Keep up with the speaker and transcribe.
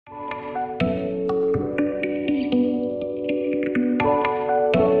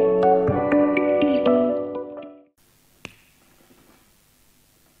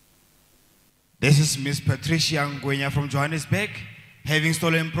This is Miss Patricia Ngwenya from Johannesburg, having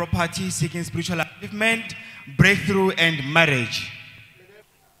stolen property, seeking spiritual upliftment, breakthrough, and marriage.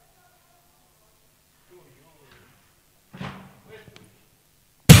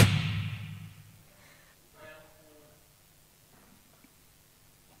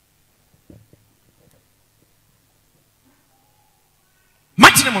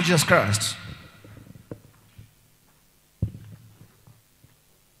 Mighty name of Jesus Christ.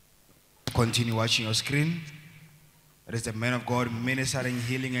 Continue watching your screen. There is the man of God ministering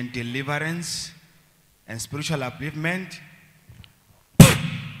healing and deliverance and spiritual upliftment.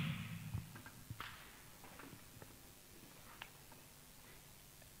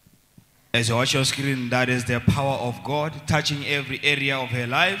 As you watch your screen, that is the power of God touching every area of her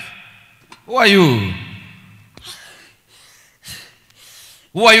life. Who are you?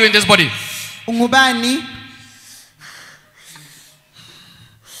 Who are you in this body? Ungubani?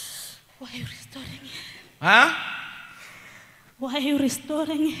 Why are you restoring her? Huh? Why are you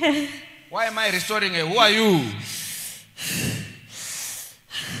restoring her? Why am I restoring her? Who are you?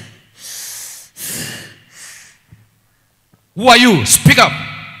 Who are you? Speak up.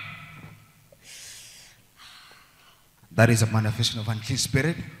 That is a manifestation of unclean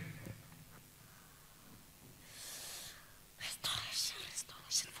spirit.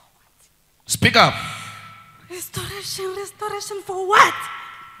 Restoration for what? Speak up. Restoration for what?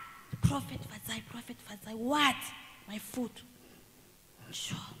 Prophet Fadzai, what? My food.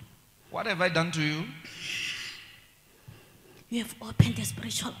 Sure. What have I done to you? You have opened the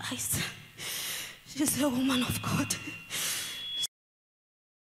spiritual eyes. She's a woman of God.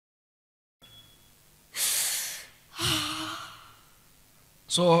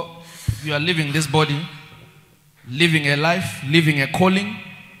 So you are living this body, living a life, living a calling.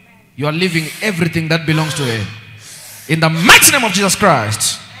 You are living everything that belongs to her. In the mighty name of Jesus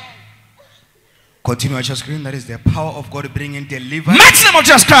Christ. Continue at your screen. That is the power of God bringing deliverance. Mighty name of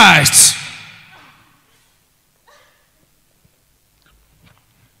Jesus Christ.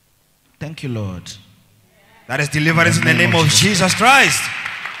 Thank you, Lord. That is deliverance in the name of Jesus Christ.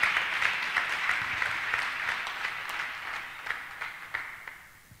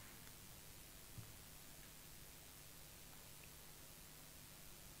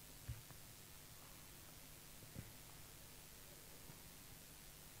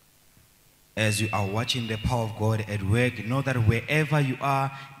 As you are watching the power of God at work, know that wherever you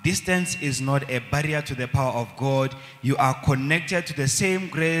are, distance is not a barrier to the power of God. You are connected to the same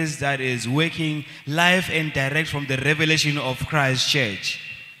grace that is working live and direct from the revelation of Christ Church.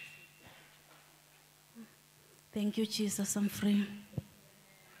 Thank you, Jesus. I'm free.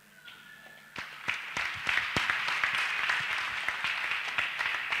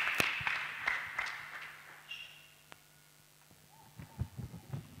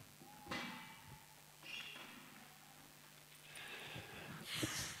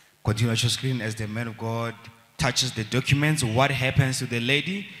 Continue at your screen as the man of God touches the documents. What happens to the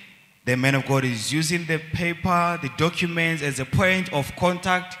lady? The man of God is using the paper, the documents as a point of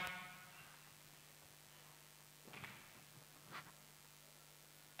contact.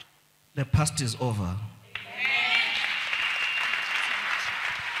 The past is over.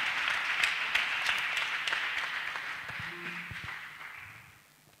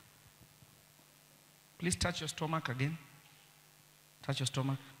 Please touch your stomach again. Touch your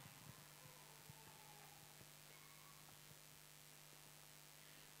stomach.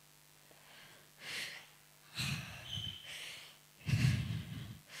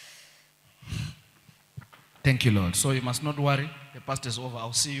 Thank you, Lord. So you must not worry. The past is over.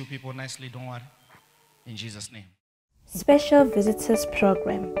 I'll see you people nicely. Don't worry. In Jesus' name. Special Visitors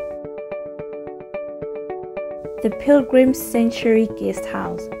Program. The Pilgrim Sanctuary Guest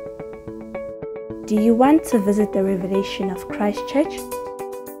House. Do you want to visit the Revelation of Christ Church?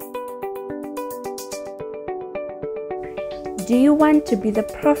 Do you want to be the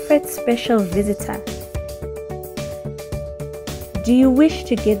Prophet's special visitor? Do you wish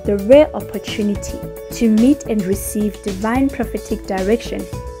to get the rare opportunity to meet and receive divine prophetic direction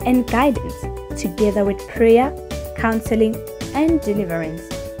and guidance together with prayer, counseling, and deliverance?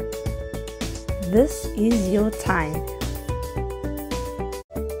 This is your time.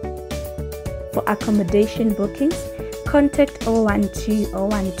 For accommodation bookings, contact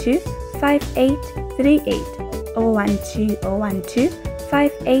 012-012 5838 012-012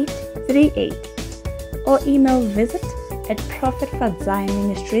 5838 or email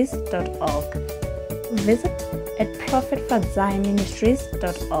visit@prophetfadzaiministries.org.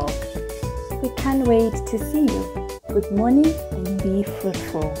 Visit@prophetfadzaiministries.org. We can't wait to see you. Good morning and be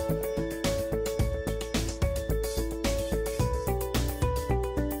fruitful.